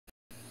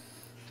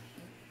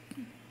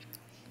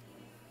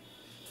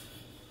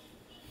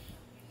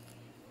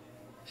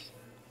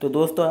तो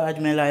दोस्तों आज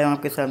मैं लाया हूँ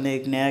आपके सामने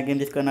एक नया गेम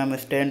जिसका नाम है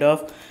स्टैंड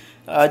ऑफ।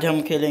 आज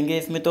हम खेलेंगे।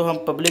 इसमें तो हम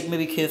पब्लिक में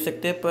भी खेल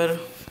सकते हैं, पर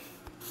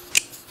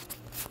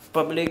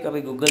पब्लिक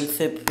अभी गूगल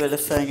से पहले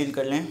साइन इन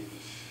कर लें।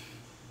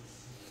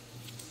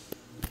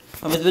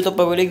 हम इसमें तो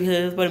पब्लिक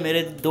है, पर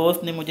मेरे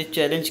दोस्त ने मुझे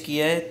चैलेंज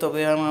किया है तो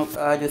अभी हम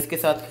आज उसके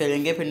साथ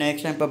खेलेंगे, फिर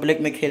नेक्स्ट टाइम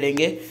पब्लिक में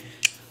खेलेंगे।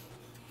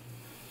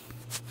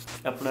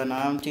 अपना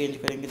नाम चेंज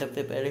करेंगे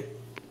सबसे पहले।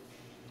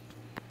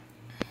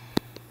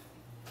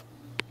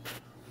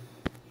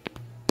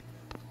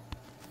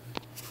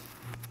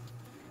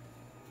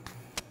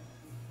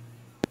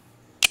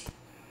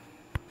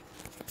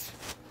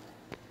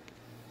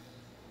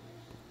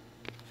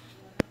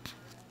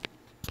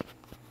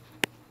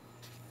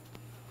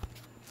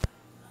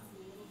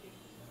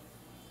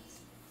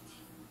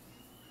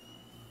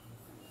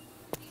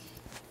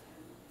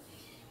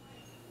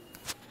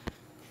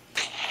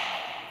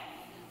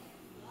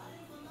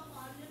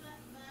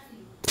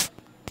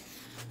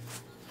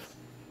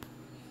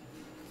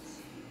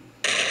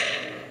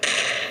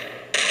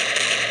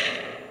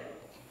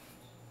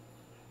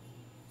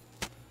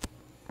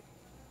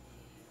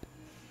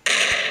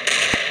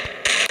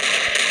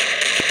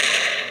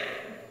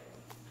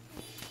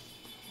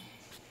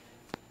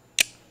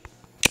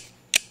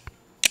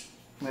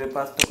 मेरे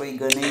पास तो कोई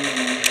गन ही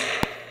नहीं है,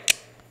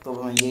 तो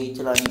हमें यही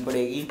चलानी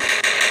पड़ेगी।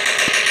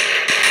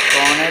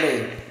 कौन है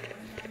रे?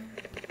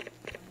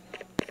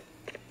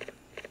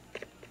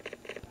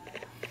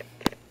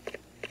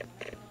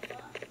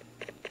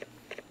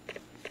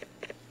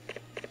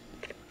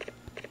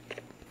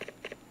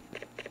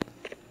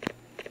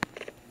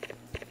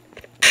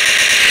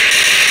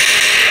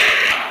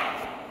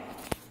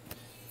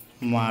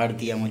 मार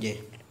दिया मुझे।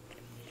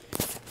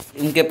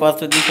 इनके पास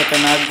तो इतनी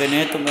खतरनाक गन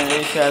है, तो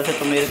मेरे ख्याल से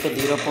तो मेरे तो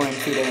 0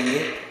 पॉइंट्स ही रहेंगे।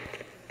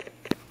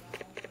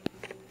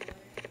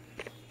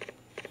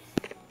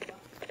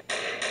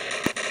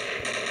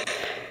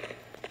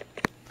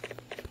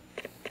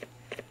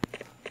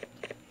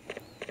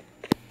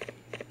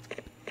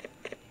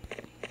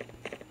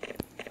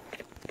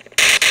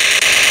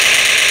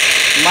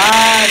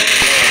 मार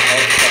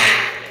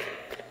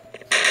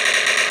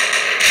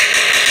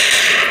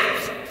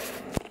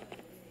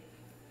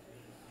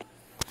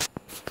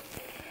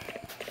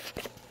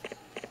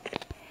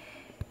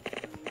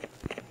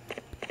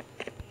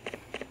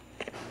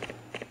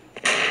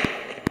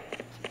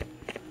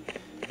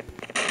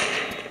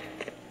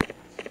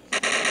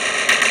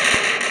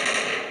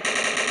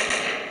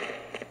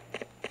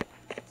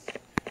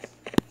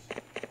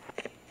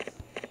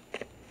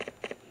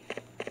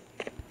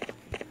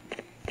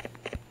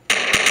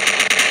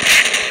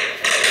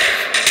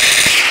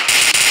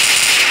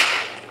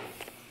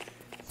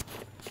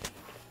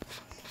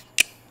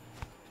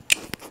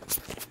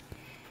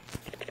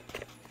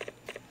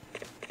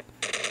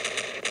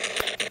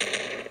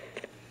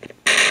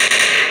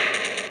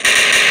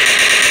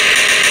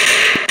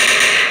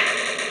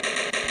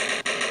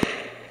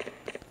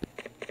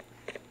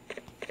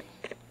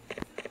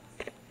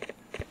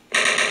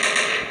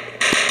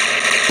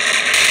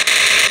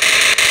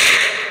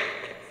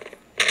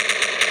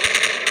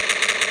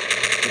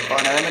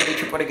कौन है? मैं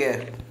पीछे पड़ गया।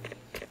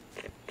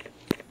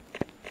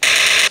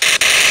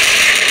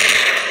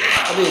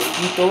 अबे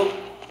इसकी तो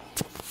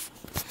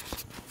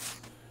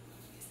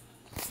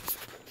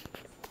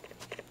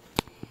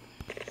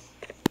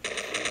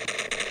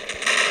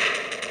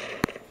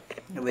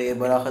अबे ये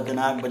बड़ा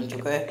खतरनाक बन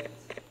चुका है।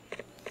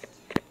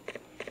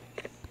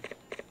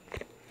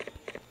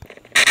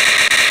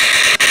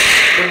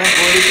 तो मैं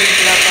गोली क्यों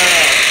चलाता?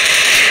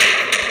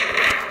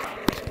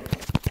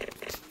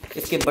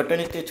 इसके बटन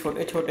इतने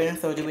छोटे छोटे हैं,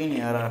 समझ में ही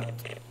नहीं आ रहा।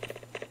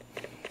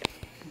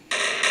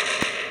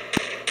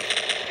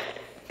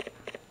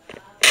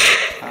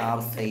 हाँ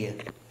अब सही है।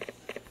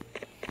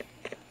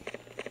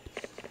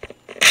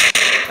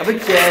 अबे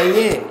क्या है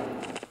ये?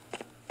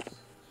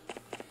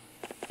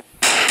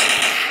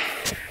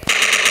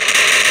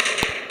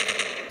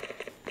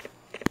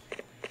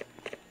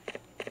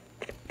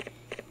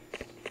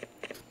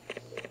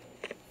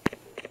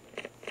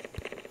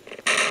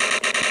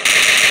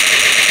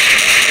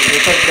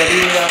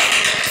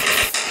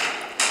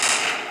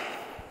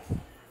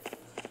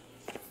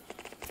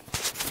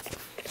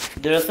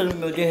 दरअसल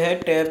मुझे है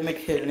टैब में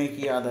खेलने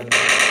की आदत।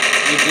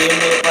 ये गेम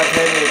मेरे पास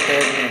है मेरे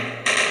टैब में।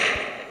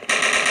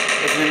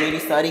 इसमें मेरी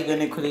सारी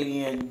गनें खुली हुई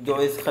हैं,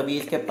 जो इस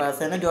खबीज के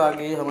पास है ना, जो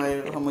आगे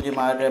हम मुझे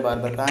मार रहे बार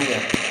बार। कहाँ गया?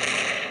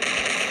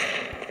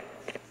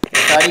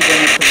 सारी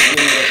गनें खुली हुई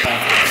हैं मेरे पास।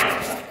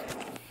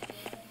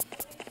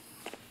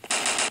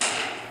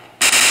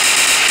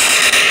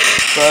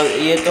 तो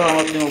ये तो हम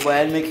अपने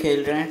मोबाइल में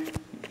खेल रहे हैं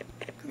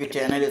क्योंकि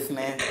चैनल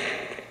इसमें है।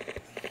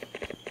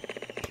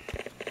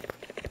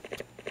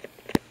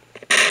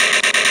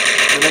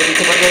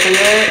 पीछे पड़ गया। तो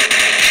ये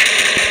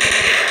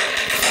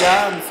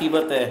क्या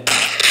मुसीबत है?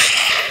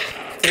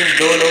 सिर्फ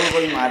 2 लोगों को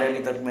ही मारे अभी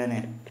तक मैंने।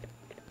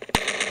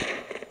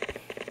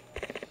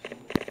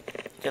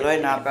 चलो भाई,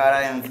 नाकारा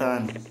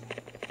इंसान।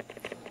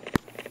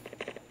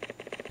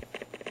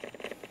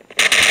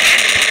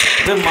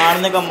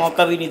 मारने का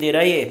मौका भी नहीं दे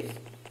रहा ये।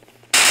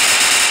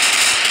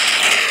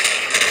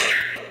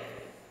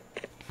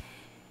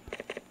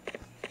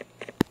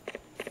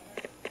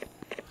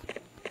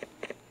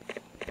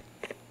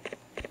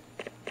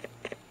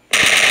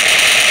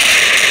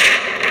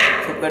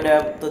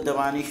 गडैब तो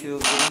दबानी शुरू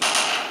करी।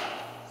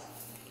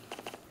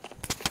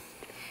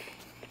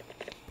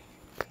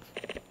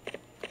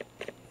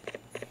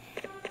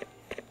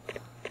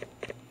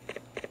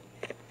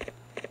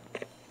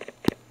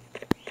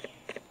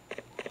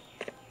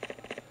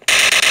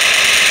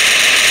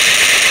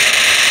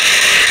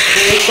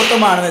 एक को तो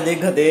मारने दे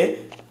गधे।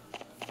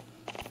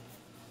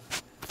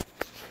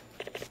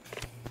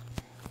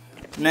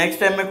 नेक्स्ट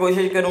टाइम मैं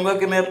कोशिश करूंगा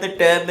कि मैं अपने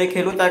टैब में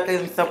खेलूं ताकि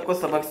इन सबको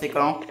सबक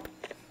सिखाऊं,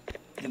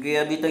 क्योंकि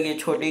अभी तक ये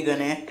छोटी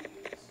गन है,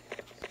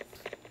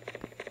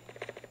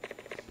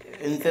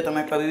 इनसे तो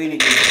मैं कभी भी नहीं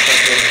जीत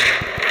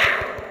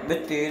सकता। बे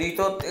तेरी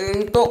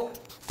तो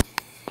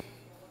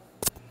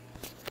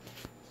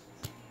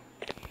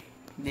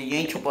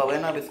यहीं छुपा हुआ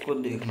है ना, अब इसको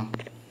देखना।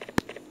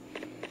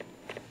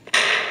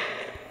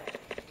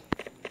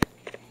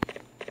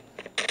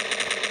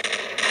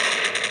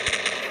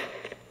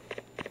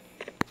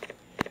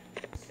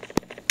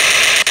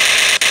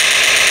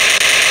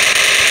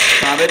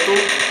 अबे तू,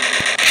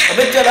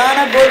 अबे चला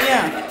ना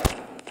गोलियां।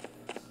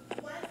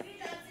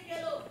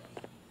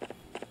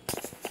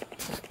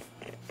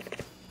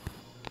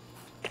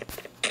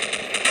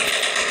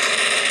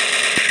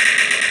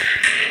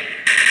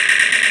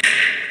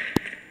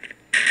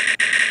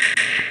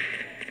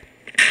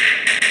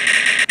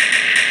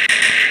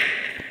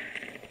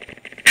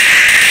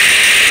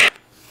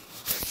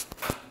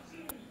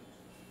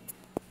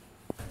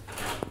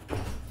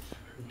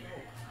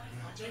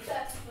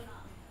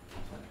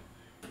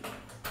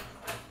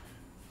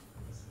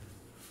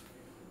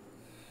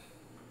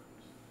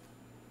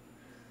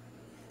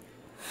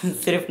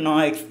 सिर्फ 9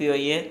 XP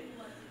हुई है।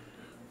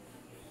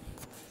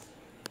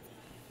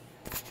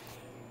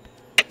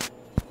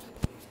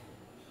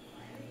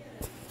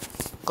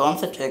 कौन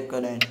सा चेक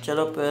करें?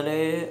 चलो पहले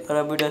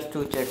अरबिडस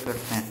 2 चेक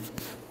करते हैं।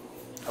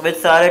 अबे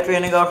सारे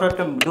ट्रेनिंग आउटफिट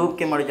तुम डूब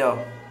के मर जाओ।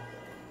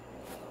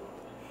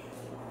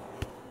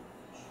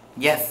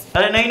 यस।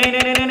 अरे नहीं नहीं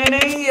नहीं नहीं नहीं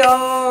नहीं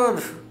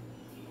यार।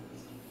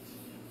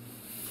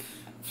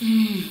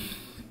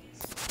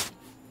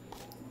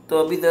 तो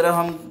अभी ज़रा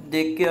हम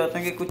देख के आते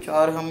हैं कि कुछ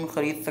और हम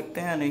ख़रीद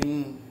सकते हैं या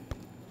नहीं।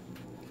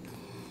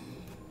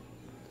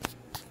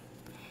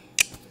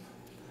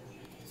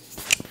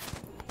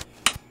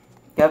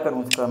 क्या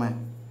करूं उसका मैं?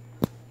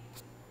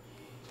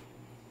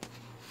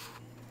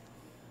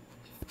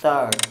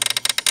 स्टार्ट।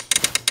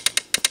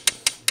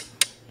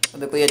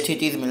 अबे कोई अच्छी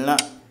चीज़ मिलना।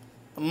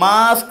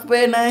 मास्क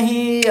पे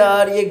नहीं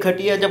यार, ये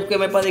घटिया, जबकि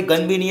मेरे पास एक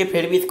गन भी नहीं है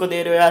फिर भी इसको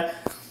दे रहे हो यार।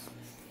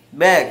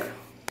 बैग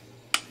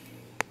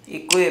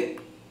इक्विप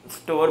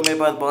स्टोर, मेरे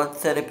पास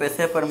बहुत सारे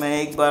पैसे पर मैं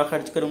एक बार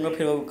खर्च करूँगा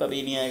फिर वो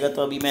कभी नहीं आएगा,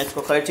 तो अभी मैं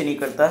इसको खर्च नहीं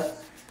करता।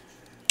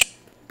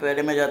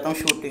 पहले मैं जाता हूँ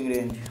शूटिंग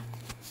रेंज,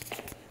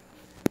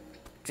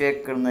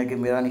 चेक करना है कि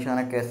मेरा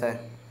निशाना कैसा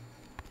है।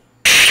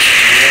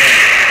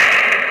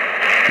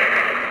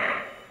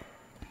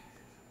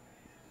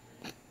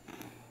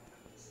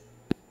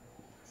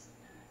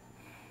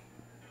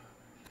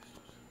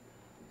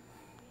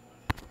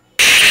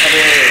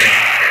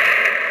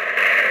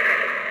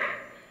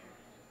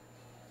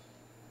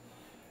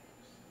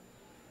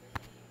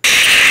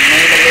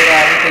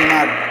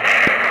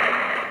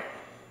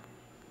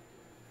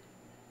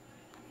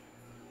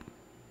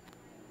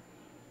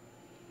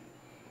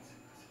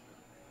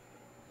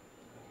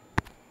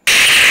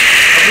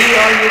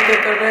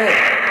 कर रहे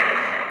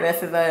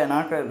पैसे ज़ाया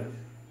ना कर।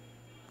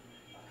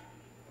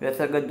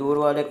 वैसे अगर दूर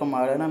वाले को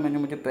मारा ना मैंने,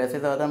 मुझे पैसे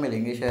ज़्यादा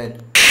मिलेंगे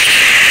शायद।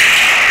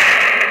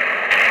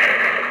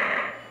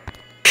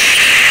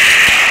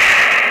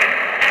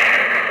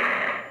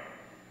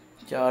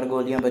 चार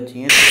गोलियां बची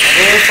हैं।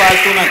 अरे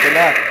फालतू ना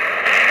चला।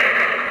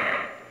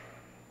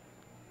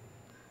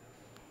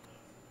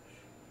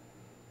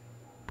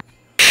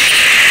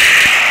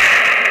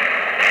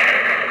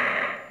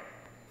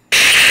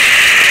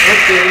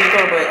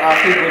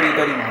 आखिरी गोली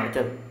इधर ही मार।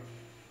 चल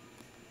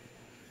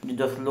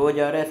जो स्लो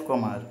जा रहा है इसको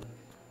मार।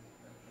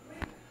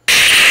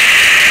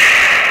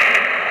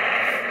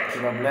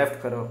 चल अब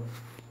लेफ्ट करो।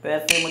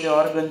 पैसे मुझे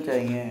और गन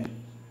चाहिए,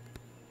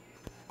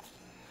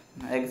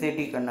 एग्जिट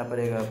ही करना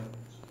पड़ेगा अब।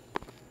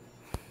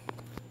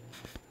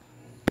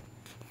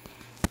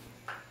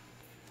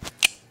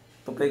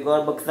 तो एक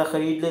और बक्सा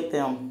खरीद लेते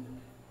हैं हम।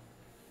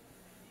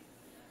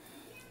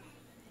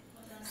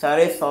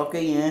 सारे 100 के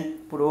ही हैं।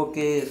 Pro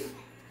case,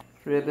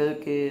 rebel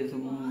case,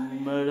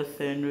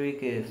 mercenary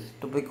case.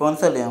 तो भाई कौन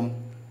सा ले हम?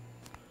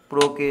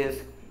 प्रो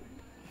केस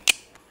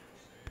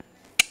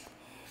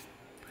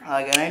आ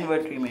गया ना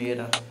इन्वर्टरी में, ये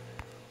रहा।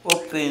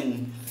 Open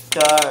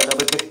star.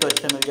 डबल पिक तो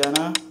अच्छा मिल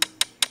जाना।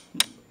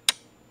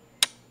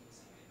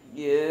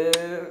 ये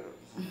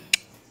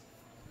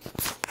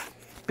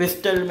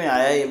पिस्टल में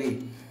आया ये भी।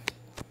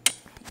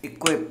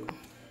 इक्विप,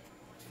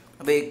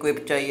 अबे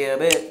इक्विप चाहिए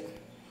अबे।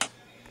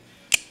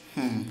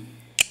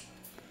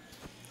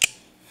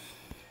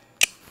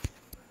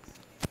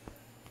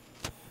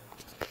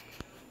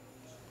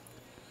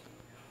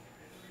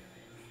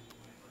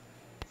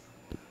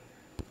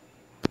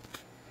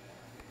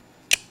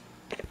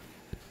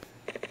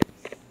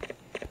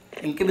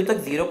 इनके अभी तक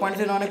 0 पॉइंट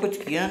से इन्होंने कुछ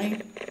किया नहीं।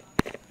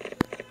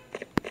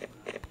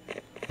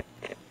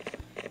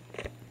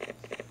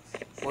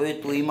 ओए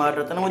तू ही मार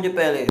रहा था ना मुझे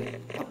पहले,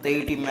 अब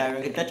तेरी टीम में आ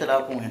गया। कितना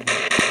चालाक हूँ मैं।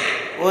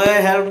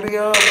 ओए हेल्प मी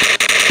अप।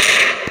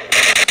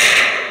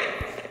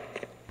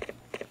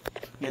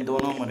 ये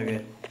दोनों मर गए।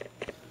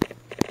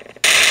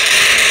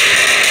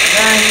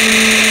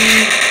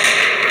 नहीं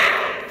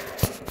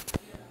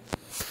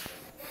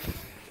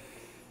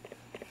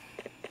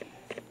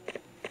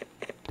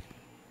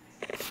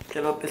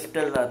चलो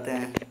पिस्टल लाते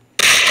हैं।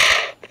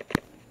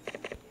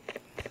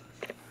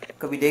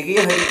 कभी देखी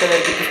है हरी कलर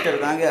की पिस्टल?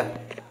 कहाँ गया?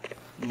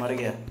 मर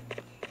गया।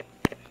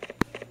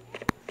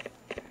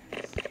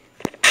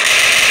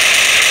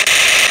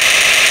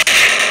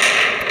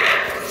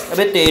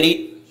 अबे तेरी,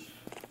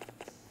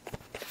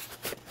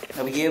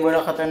 अब ये बड़ा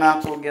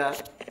खतरनाक हो गया।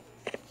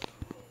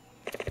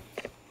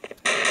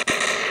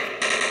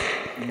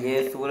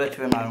 ये सूरज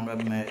पे मारूंगा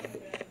अब मैं।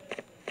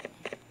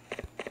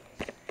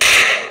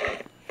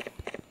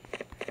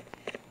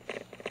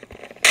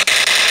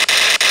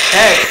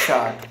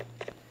 हेडशॉट।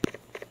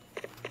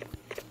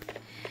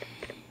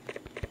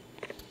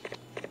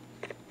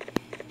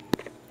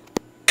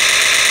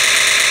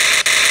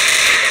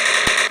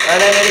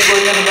 अरे मेरी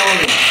गोली में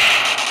बताऊंगी।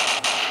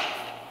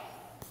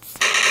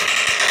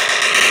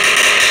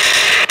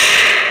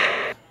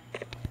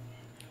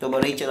 तो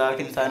बड़ा ही चालाक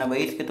इंसान है भाई,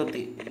 इसके तो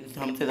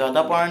हमसे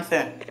ज्यादा पॉइंट्स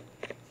हैं।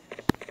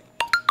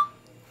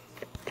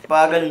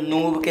 पागल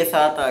नूब के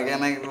साथ आ गया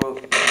मैं वो।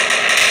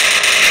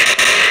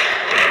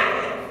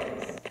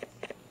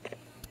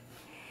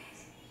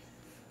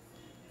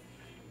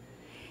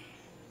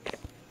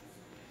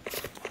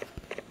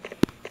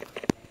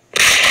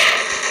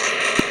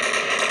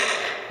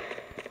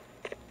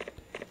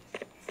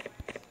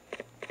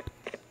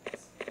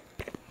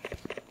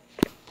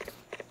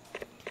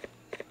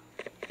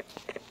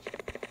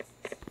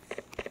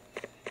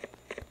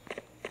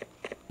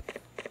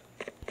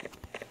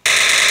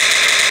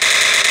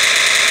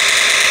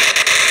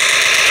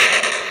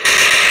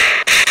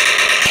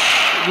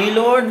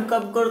 रिलोड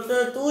कब करते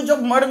है तू?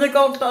 जब मरने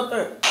का उठाता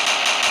है।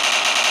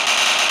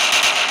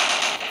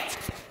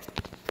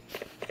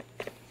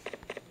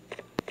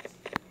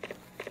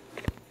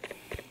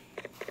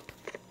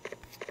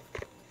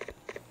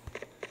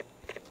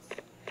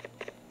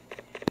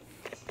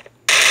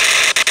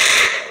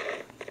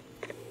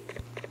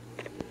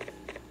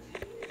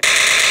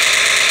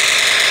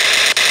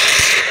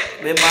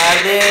 बे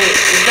मार दे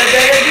इधर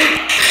जाएगी।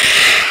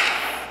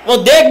 वो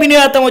देख भी नहीं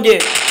आता मुझे।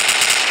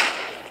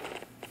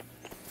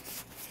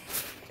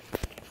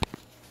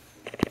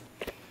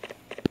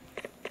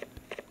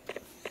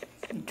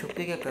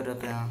 छुपके क्या कर रहे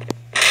थे यहाँ?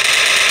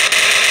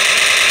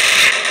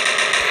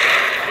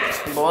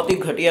 बहुत ही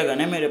घटिया गन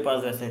है मेरे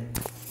पास वैसे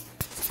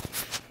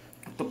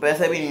तो,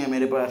 पैसे भी नहीं है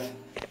मेरे पास।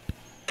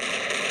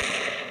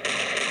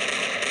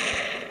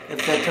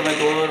 इससे अच्छा मैं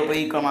 2 रुपये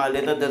ही कमा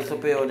लेता, 10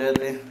 रुपये हो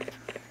जाते।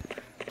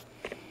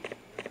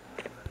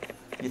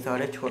 ये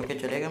सारे छोड़ के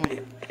चलेगा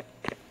मुझे।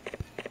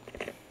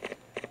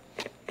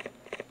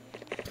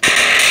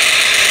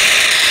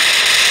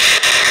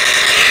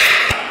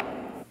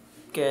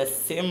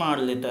 कैसे मार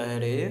लेता है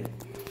रे?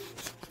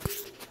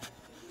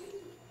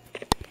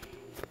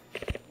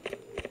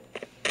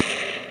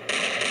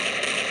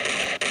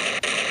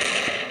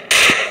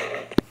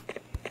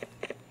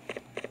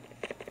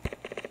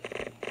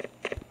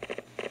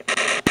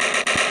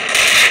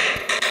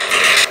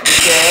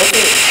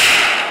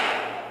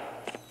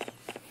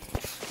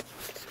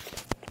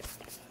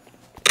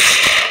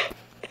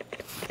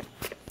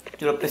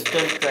 चलो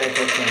पिस्टल ट्राई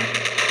करते हैं।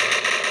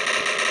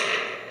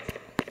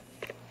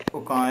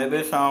 वो कहाँ है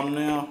बे?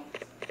 सामने आ।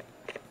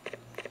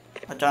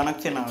 अचानक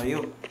से ना आई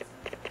हो।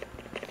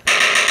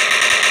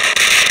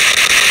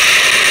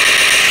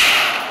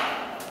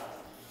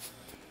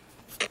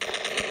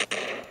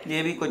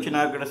 ये भी कुछ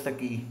ना कर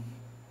सकी।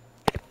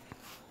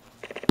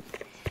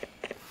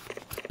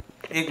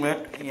 एक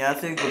मिनट, यहाँ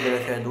से गुजरा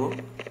शायद वो।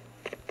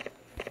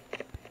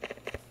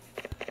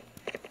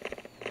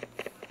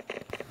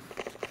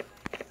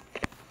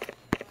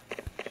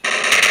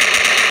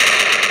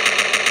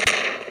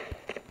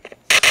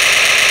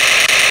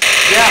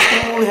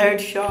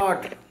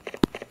 हेडशॉट।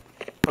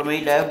 पर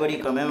मेरी लाइफ बड़ी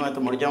कम है, मैं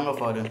तो मर जाऊंगा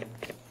फौरन।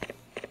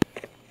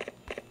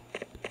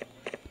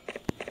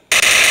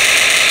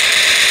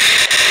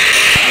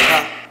 देखा,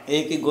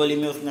 एक ही गोली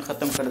में उसने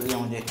खत्म कर दिया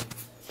मुझे।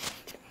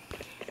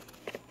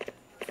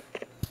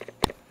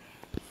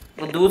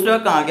 वो दूसरा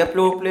कहाँ गया?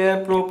 प्रो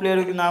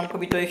प्लेयर के नाम का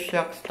भी तो एक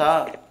शख्स था।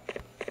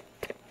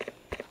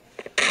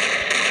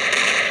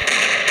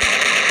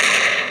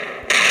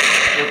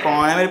 तो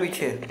कौन है मेरे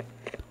पीछे?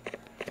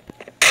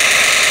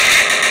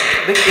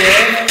 मैं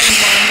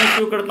मारना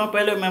शुरू करता हूँ,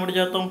 पहले मैं मर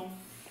जाता हूँ।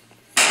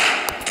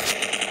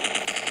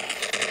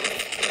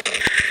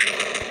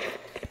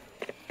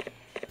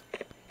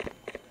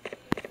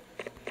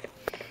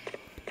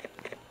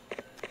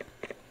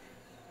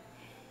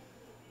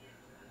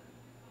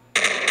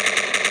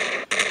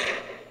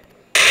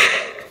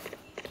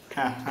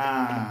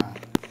 हाँ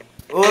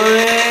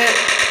ओए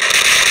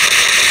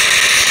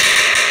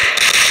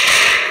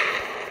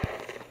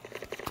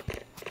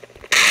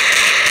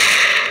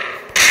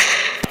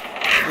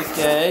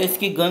क्या है,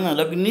 इसकी गन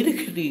अलग नहीं दिख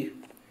रही?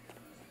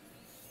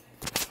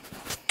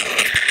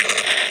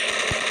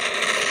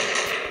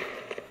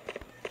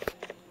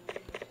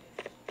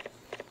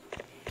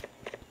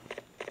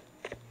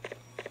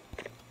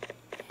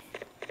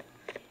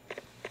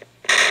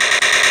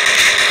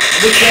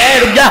 अबे क्या है,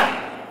 रुक जा।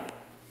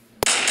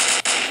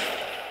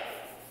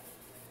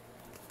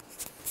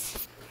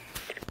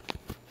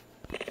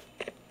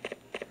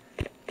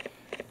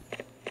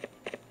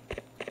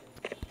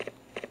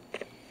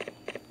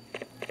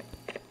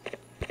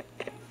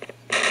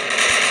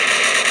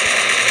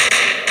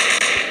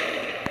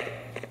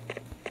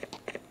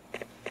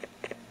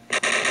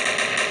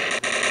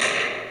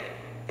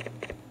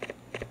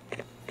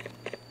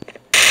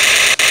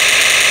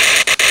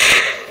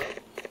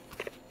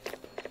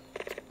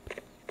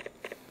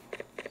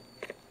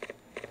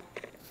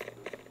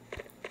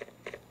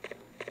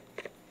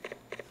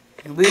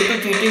 वे तो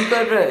चीटिंग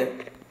कर रहा है।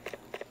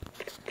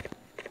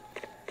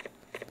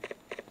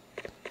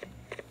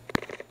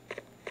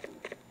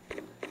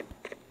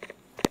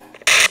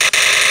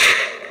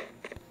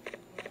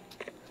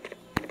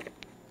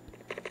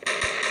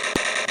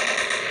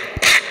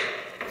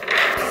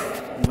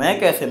 मैं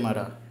कैसे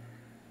मरा?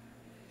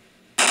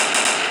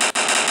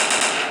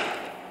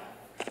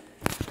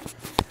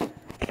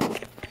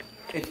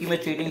 इसकी मैं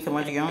चीटिंग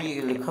समझ गया हूँ।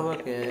 ये लिखा हुआ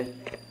क्या है?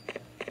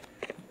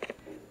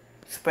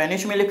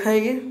 स्पेनिश में लिखा है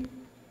ये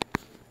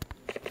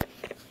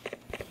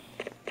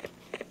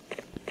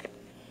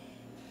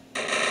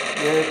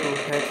तो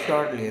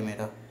हेडशॉट लिए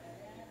मेरा।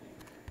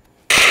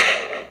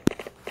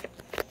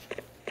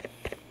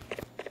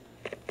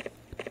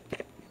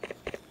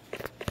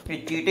 ये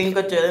चीटिंग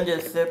का चैलेंज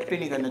एक्सेप्ट ही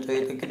नहीं करना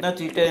चाहिए था। कितना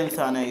चीटर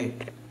इंसान है ये।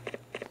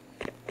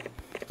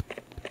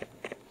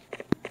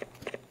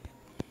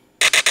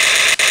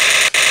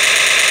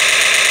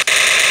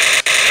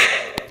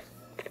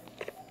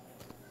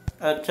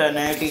 अच्छा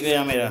नेट ही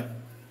गया मेरा।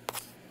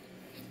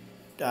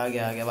 आ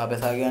गया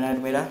वापस आ गया नेट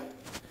मेरा।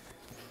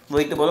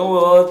 वही तो बोलूँ,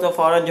 वो तो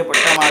फौरन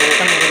झपट्टा मार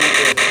देता मेरे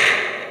नीचे।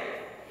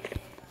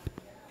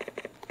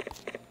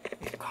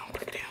 एक काम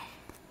करते हैं,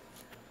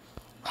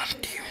 हम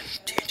टीम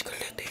चेंज कर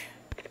लेते हैं।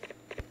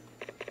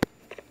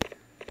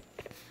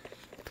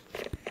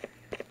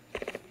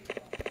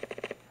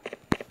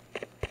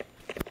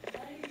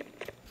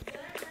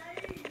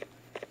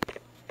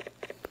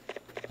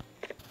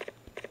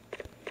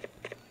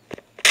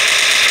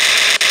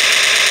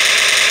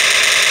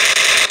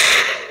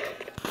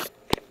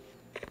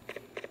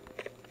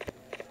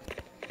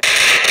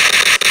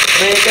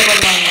 क्या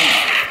बनवाना है?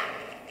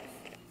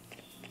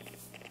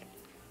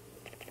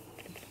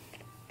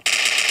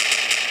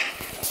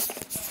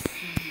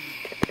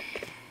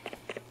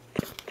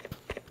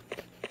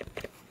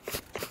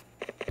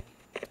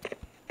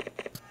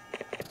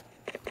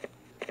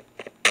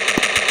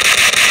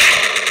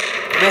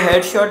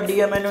 हेडशॉट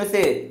दिया मैंने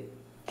उसे,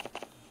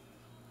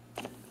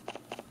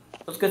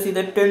 उसके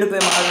सीधे टिंड पे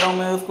मार रहा हूँ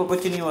मैं, उसको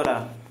कुछ नहीं हो रहा।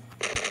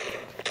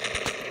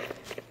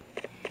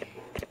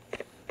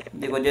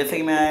 देखो जैसे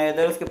ही मैं आया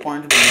इधर उसके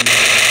पॉइंट बनेंगे।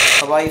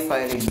 हवाई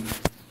फायरिंग।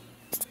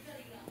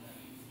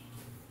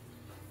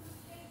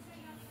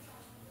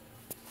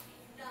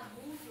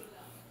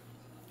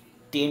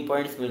 तीन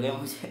पॉइंट्स मिल गए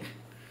मुझे।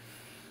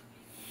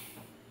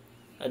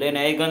 अरे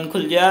नई गन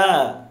खुल जा।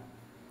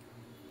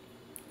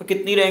 तो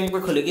कितनी रैंक पे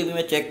खुलेगी भी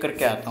मैं चेक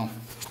करके आता हूँ।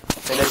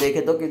 पहले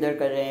देखे तो किधर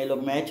कर रहे हैं ये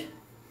लोग मैच।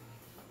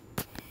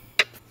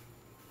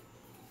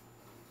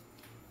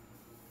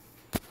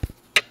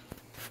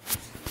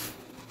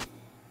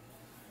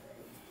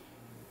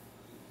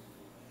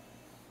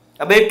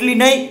 अब इटली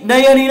नहीं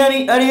नहीं, अरीना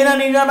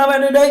नहीं जाना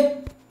मैंने, नहीं।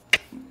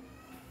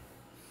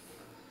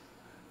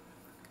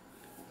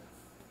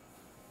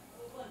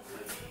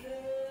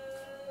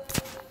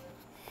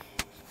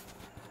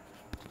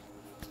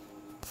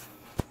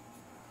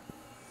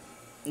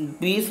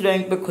 बीस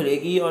रैंक पे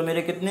खुलेगी और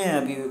मेरे कितने हैं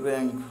अभी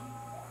रैंक?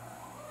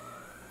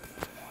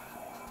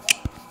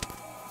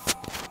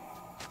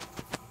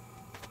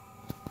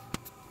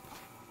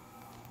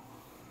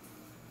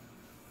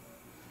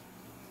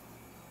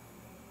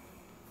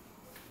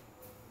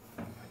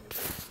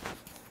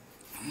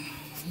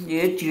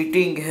 ये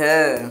चीटिंग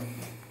है।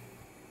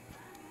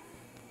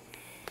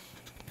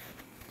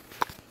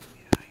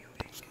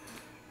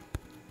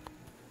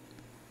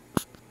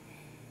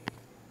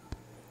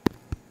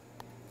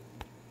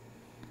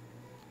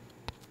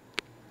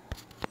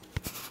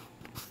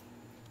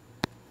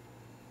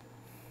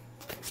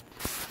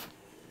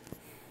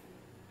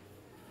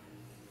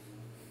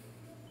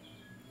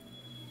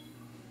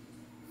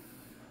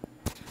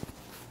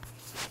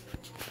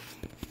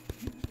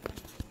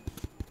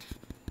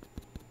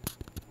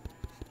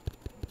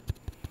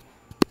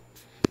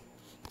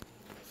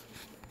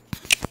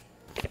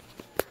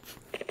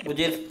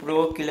 मुझे इस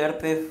प्रो किलर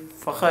पे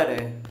फ़ख्र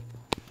है,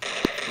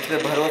 इस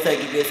पर भरोसा है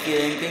क्योंकि इसकी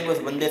रैंकिंग उस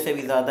बंदे से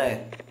भी ज़्यादा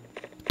है।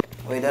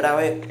 वो इधर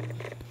आवे,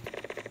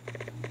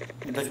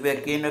 तुझ पे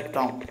यकीन रखता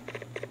हूँ।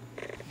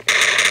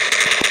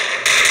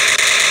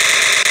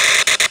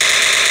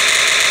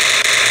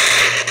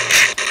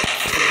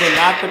 उसने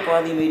नाक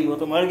कटवा दी मेरी, वो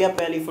तो मर गया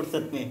पहली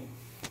फुर्सत में।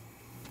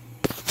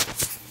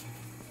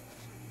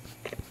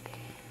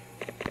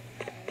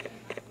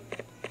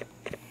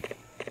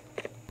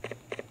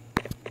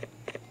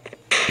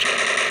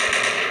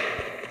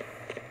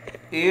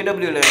 AW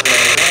लेवल आएगा।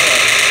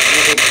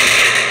 ये देखो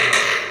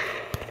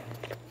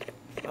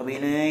अभी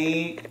नहीं,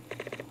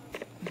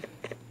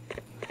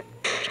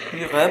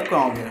 ये गायब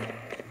कहाँ हो गया?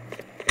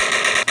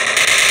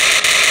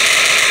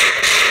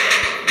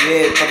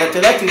 ये पता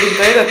चला चीटिंग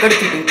करेगा, कर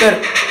चीटिंग कर।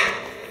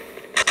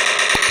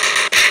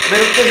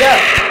 मेरे रुक जा,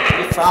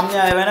 ये सामने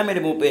आया हुआ है ना मेरे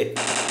मुंह पे।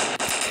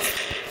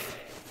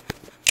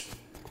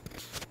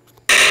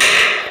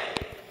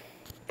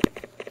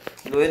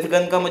 लोएस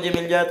गन का मुझे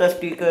मिल जाता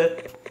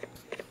स्टिकर,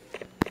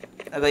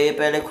 अगर ये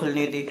पहले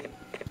खुलनी थी।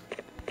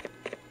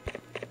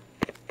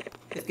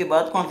 इसके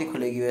बाद कौन सी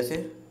खुलेगी वैसे?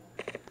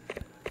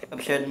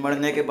 अब शायद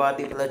मरने के बाद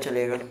ही पता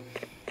चलेगा।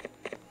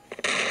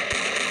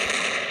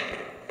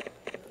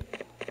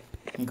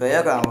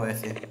 गया कहाँ हो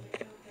वैसे?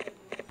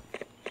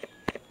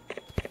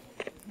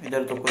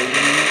 इधर तो कोई भी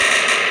नहीं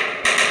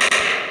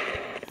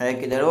है।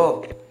 किधर हो?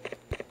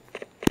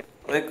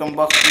 ओए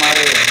कमबख्त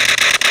मारे,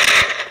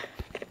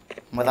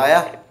 बताया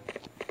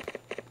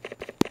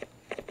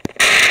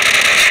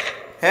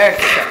हेड।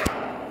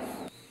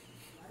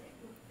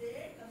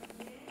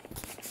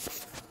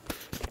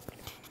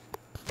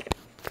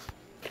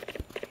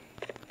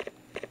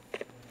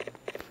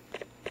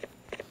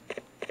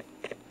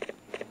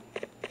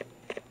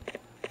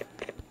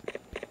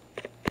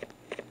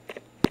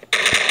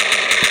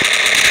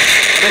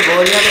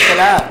 गोलियां तो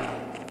चला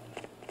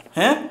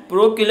हैं,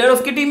 प्रो किलर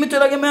उसकी टीम में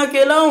चला गया, मैं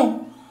अकेला हूँ।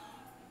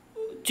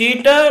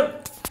 चीटर।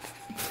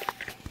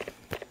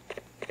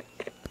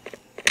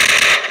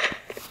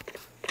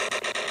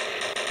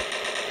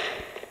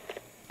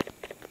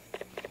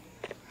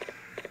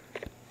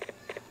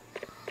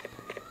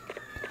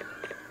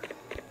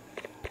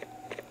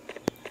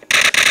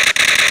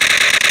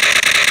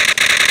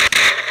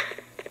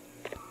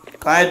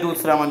 कहाँ है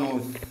दूसरा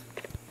मनुष्य?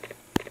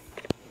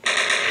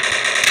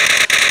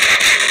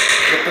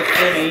 तो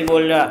तुझसे नहीं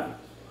बोल रहा।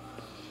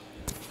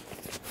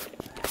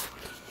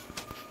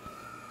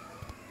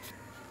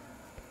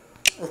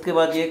 उसके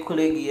बाद ये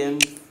खुलेगी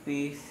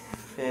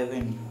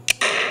MP7।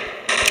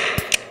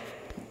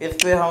 इस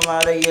पे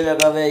हमारा ये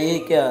लगा हुआ है, ये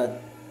क्या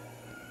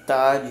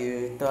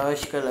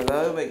ताश का लगा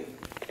हुआ है भाई।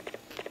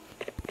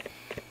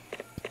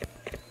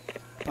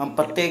 हम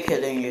पत्ते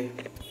खेलेंगे।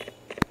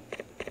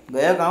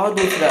 गया कहाँ हो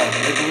दूसरा?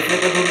 मैं दूसरे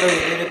को ढूंढ रहा हूँ,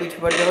 मेरे पीछे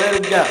पड़ जाओ।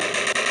 रुक जा,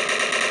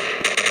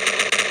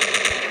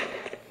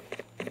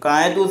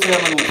 कहाँ है दूसरा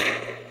मनुष्य?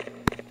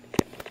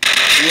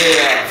 ये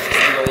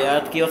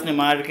याद किया उसने,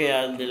 मार के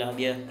याद दिला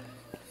दिया।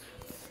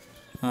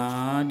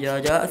 हाँ जा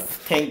जा,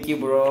 थैंक यू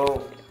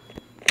ब्रो।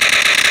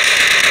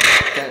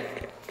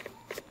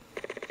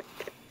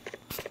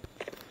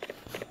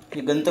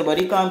 ये गन तो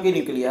बड़ी काम की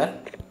निकली यार,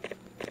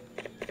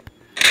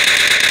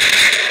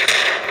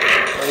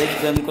 और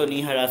इस गन को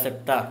नहीं हरा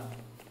सकता।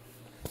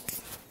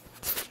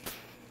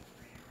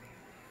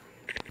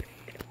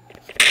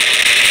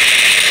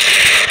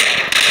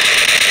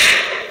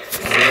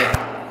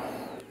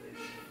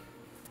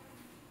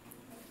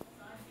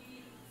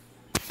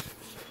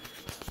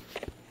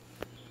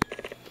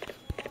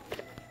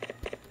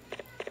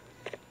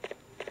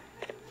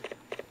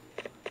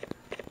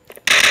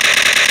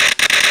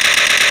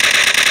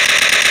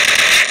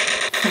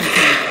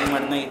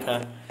 मरना ही था।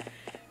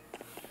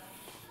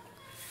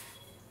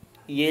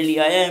 ये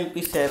लिया है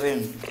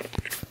MP7।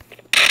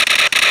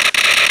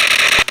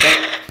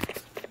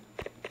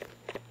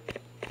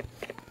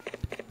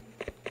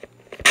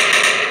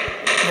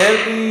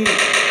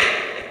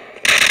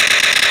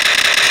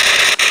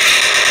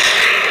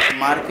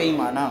 मार के ही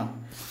माना।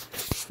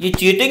 ये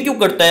चीटिंग क्यों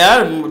करता है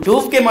यार?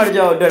 डूब के मर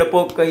जाओ,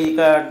 डरपोक कहीं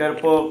का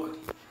डरपोक।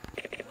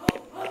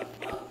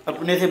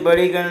 अपने से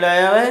बड़ी गन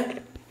लाया है।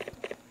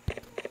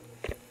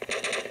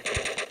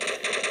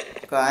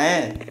 कहाँ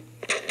है?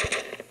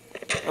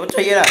 अब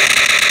चाहिए रहा।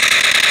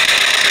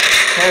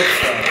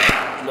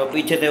 लो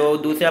पीछे से वो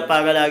दूसरा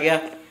पागल आ गया।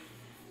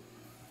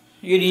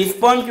 ये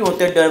रिस्पॉन्ड क्यों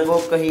होते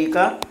डरपोक कहीं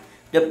का,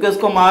 जबकि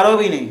उसको मारो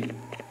भी नहीं।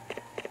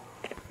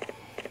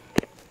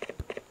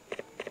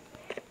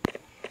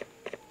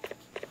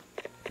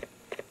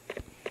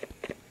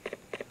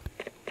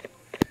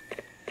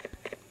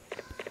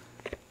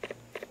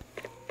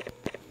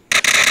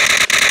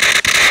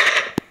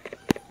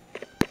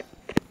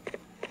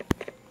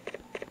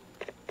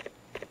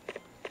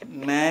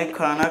 मैं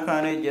खाना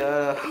खाने जा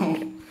रहा हूँ।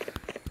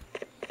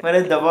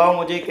 मेरे दबाओ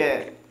मुझे क्या है?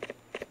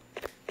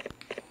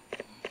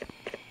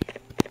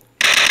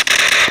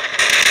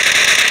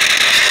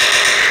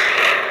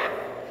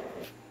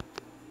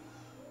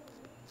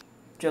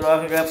 चलो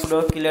आखिरकार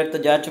प्रो किलर तो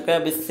जा चुका है,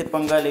 अब इससे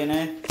पंगा लेना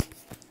है।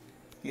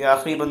 ये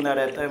आखिरी बंदा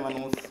रहता है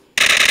मनुष्य।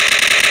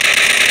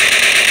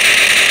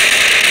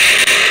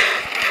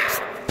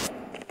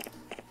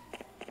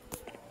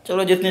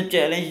 चलो जिसने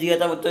चैलेंज दिया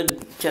था वो तो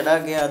चला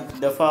गया,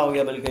 दफ़ा हो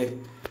गया। बल्कि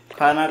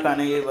खाना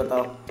खाने, ये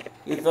बताओ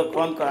इस वक्त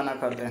कौन खाना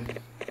खाते हैं?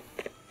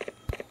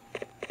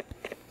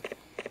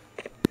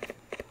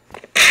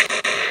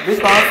 भी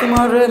कहाँ से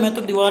मार रहे हैं? मैं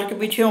तो दीवार के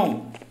पीछे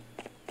हूँ।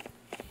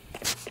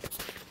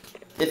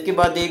 इसके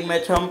बाद एक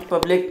मैच हम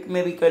पब्लिक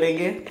में भी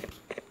करेंगे,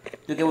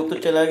 क्योंकि वो तो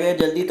चला गया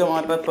जल्दी, तो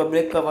हमारे पास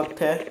पब्लिक का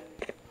वक्त है।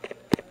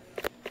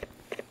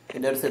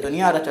 इधर से तो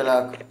नहीं आ रहा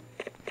चलाक।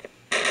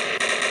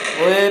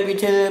 ओए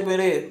पीछे से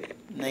मेरे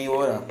नहीं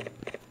हो रहा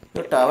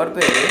तो टावर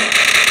पे है।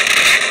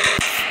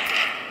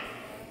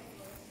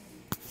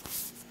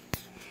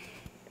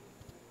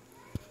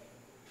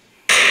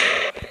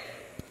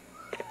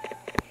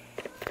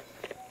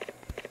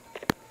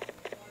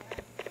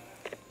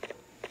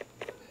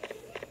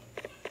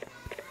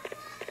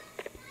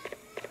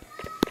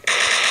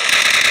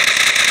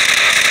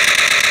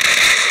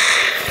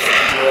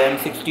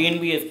 M16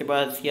 भी है इसके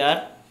पास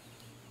यार।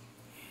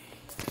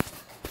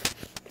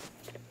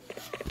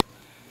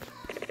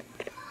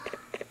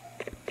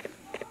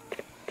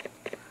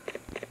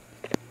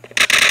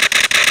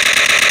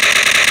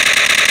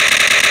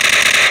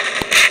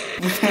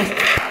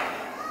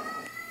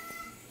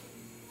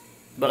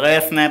 बगैर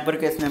स्नाइपर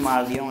के इसने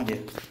मार दिया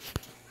मुझे।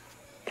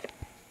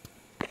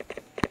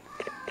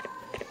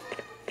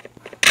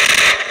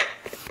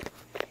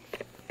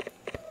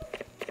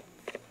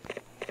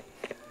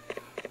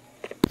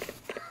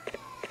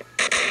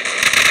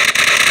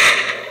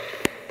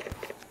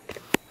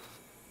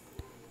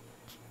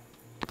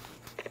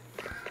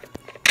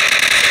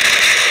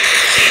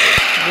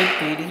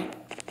 तेरी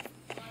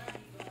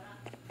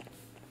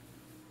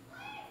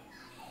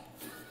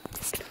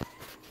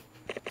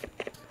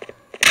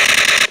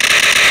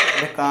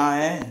कहाँ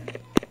है?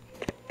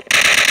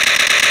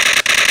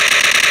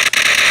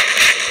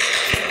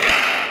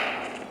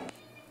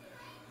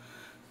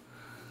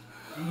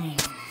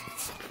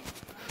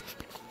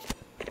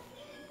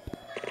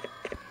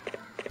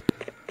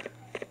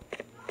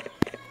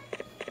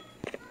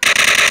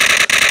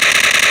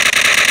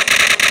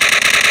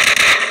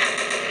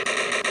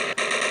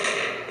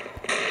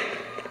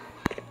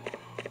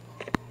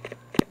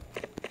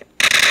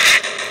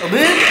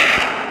 अबे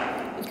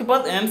इसके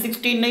पास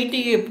M16 नहीं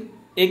थी, ये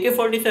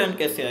AK-47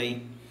 कैसे आई?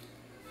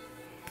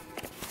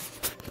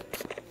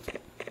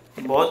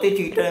 बहुत ही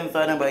चीटर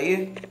इंसान है भाई ये।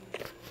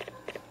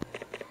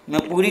 मैं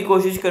पूरी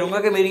कोशिश करूंगा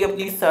कि मेरी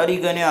अपनी सारी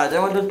गनें आ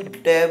जाए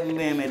मतलब टैब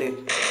में मेरे।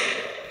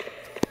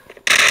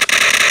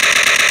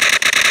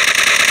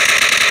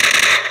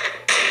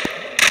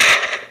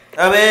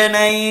 अबे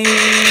नहीं,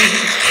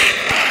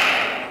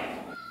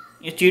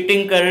 ये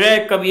चीटिंग कर रहा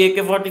है। कभी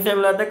AK-47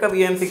 लाता है,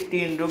 कभी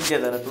M16। रुक जा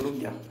जरा, तू रुक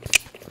जा।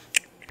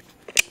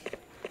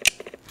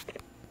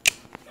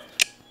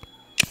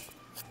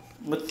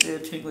 मुझसे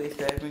अच्छी कोई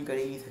स्नैपिंग कर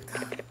ही नहीं सकता।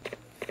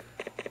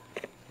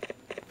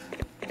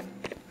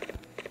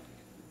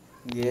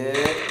 ये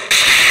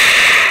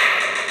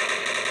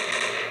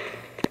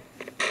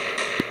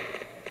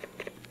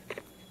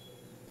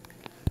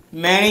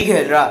मैं नहीं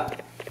खेल रहा।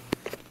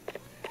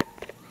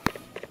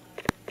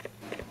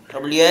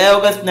 अब लिया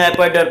होगा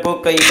स्नैपर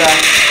डरपोक कहीं का।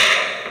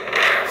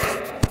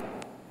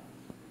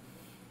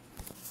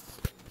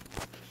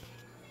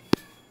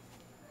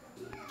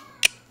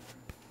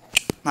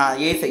 हाँ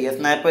यही सही है,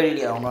 स्नाइपर ही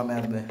ले आऊँगा मैं।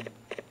 अब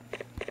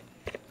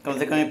कम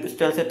से कम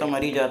पिस्टल से तो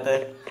मर ही जाता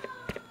है।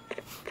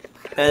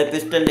 पहले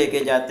पिस्टल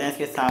लेके जाते हैं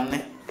इसके सामने।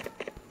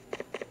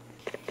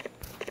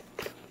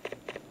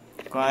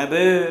 कहाँ है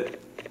बे?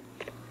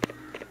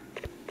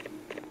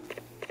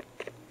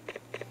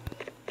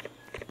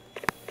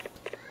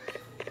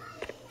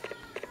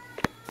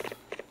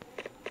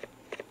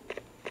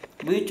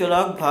 भी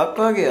चलाक भाग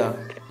कहाँ गया?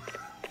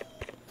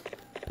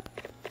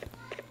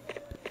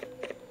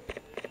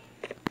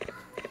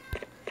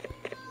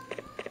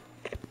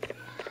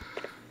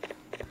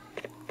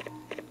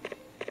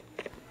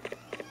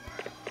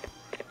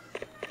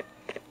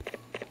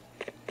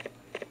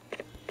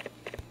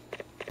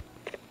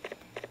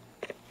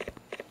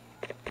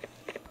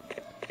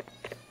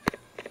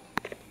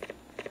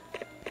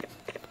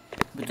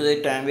 तुझे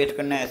टाइम वेस्ट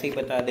करना ऐसे ही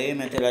बता दे,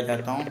 मैं चला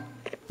जाता हूँ।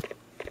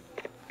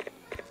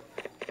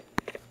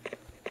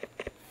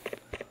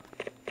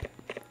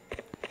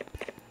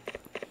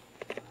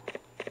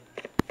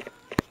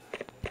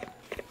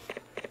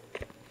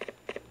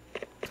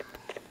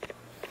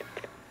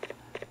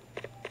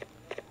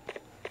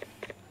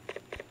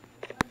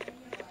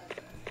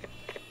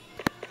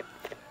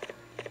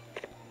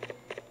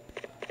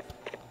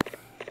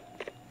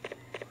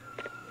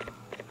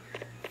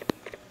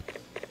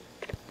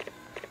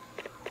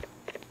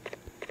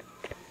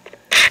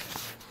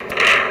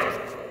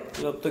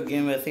 तो अब तो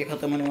गेम वैसे ही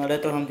ख़त्म होने वाला है,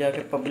 तो हम जाके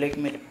पब्लिक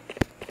में,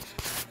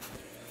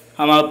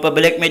 हम अब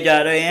पब्लिक में जा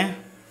रहे हैं।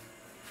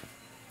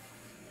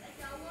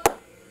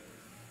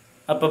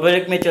 अब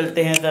पब्लिक में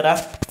चलते हैं ज़रा।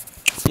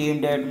 Team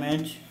dead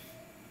match.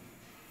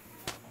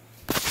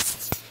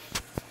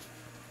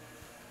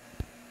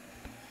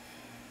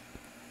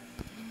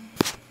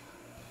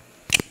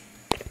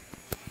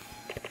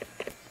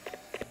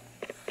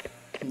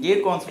 ये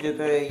कौन सी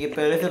जगह है? ये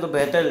पहले से तो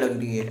बेहतर लग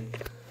रही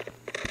है।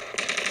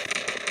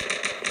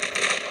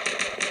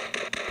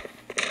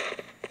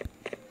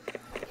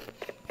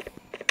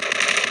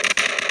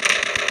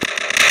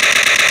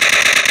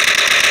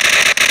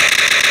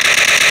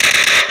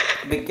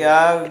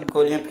 क्या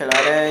गोलियां फैला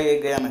रहा है ये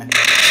गेम है।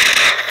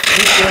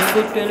 ये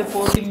कैसे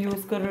टेलीपोर्टिंग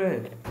यूज कर रहे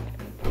हैं?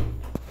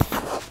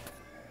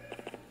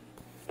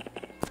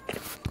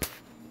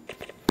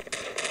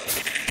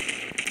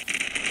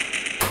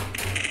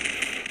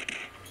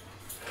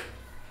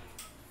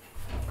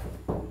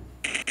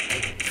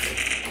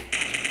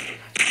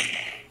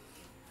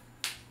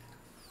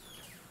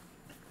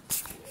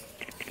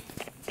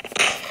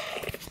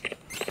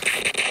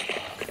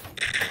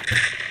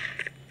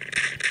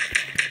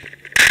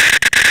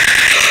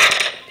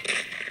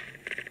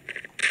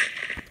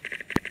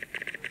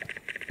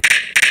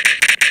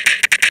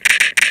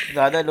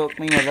 ज़्यादा लोग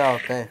में ही मज़ा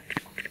होता है।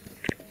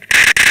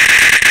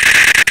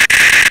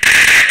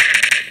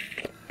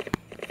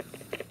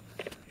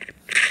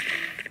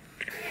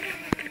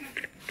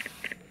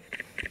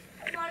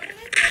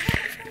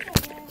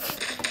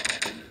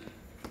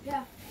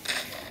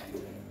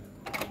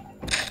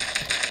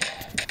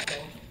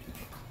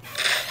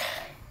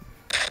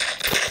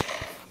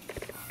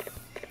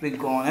 भाई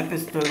कौन है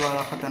पिस्टल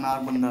वाला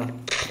खतरनाक बंदा?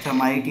 अच्छा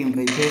हमारी टीम का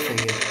ही थे, सही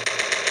है।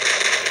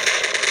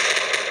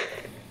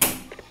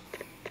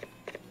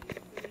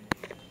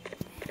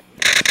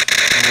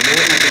 अरे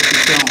मैं तो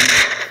पीछे हूँ।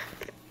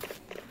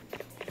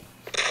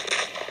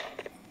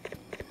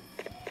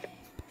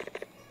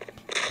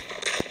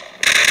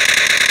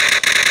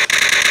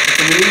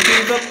 तो मेरी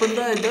टीम का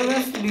बंदा इधर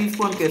है,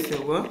 रिस्पॉन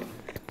कैसे हुआ?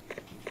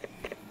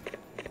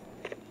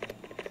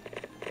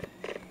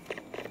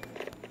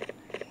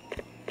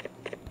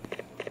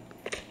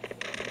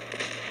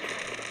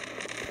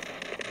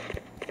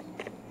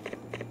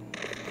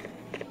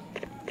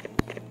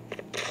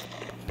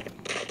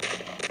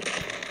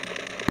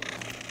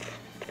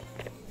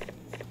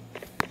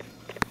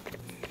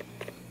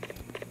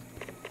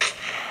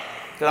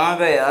 कहाँ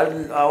गए यार?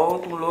 आओ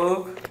तुम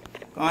लोग,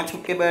 कहाँ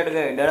छुप के बैठ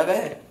गए? डर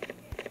गए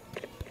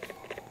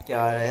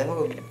क्या? है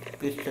वो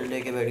पिस्टल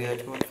लेके बैठ गया,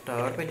 छोड़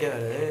टावर पे जा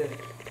रहे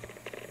हैं।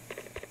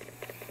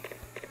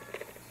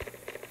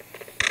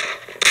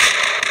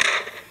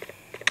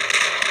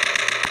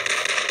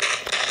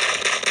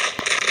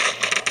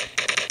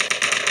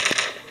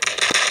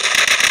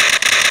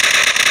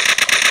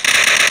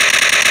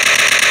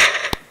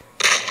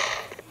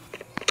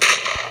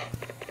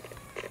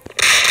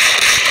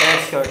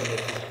 शॉट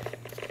लेके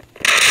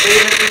तो ये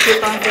मैं पीछे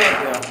कहाँ से आ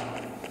गया?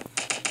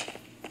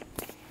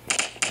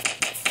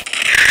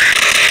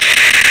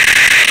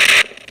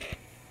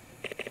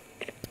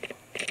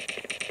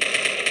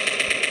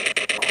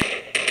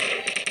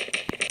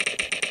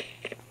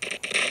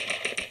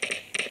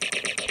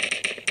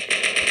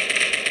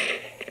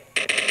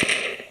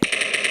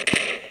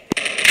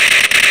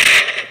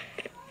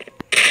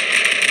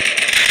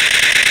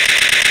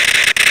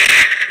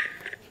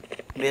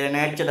 मेरा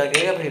नेट चला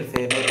गया फिर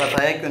से, मेरे पास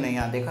आया क्यों नहीं?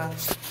 यहाँ देखा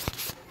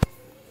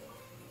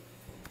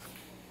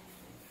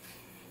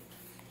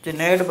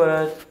नेट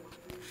बरस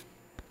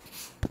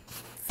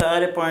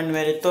सारे पॉइंट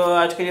मेरे। तो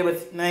आज के लिए बस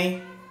इतना ही।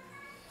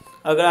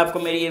 अगर आपको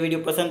मेरी ये वीडियो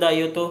पसंद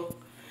आई हो तो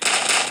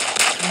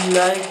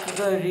लाइक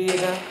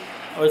करिएगा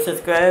और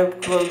सब्सक्राइब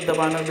को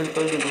दबाना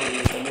बिल्कुल भी नहीं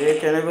भूलिएगा। मेरे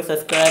चैनल को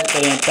सब्सक्राइब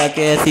करें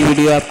ताकि ऐसी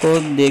वीडियो आपको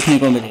देखने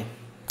को मिले।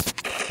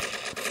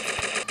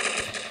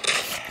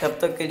 तब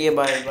तक के लिए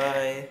बाय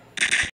बाय।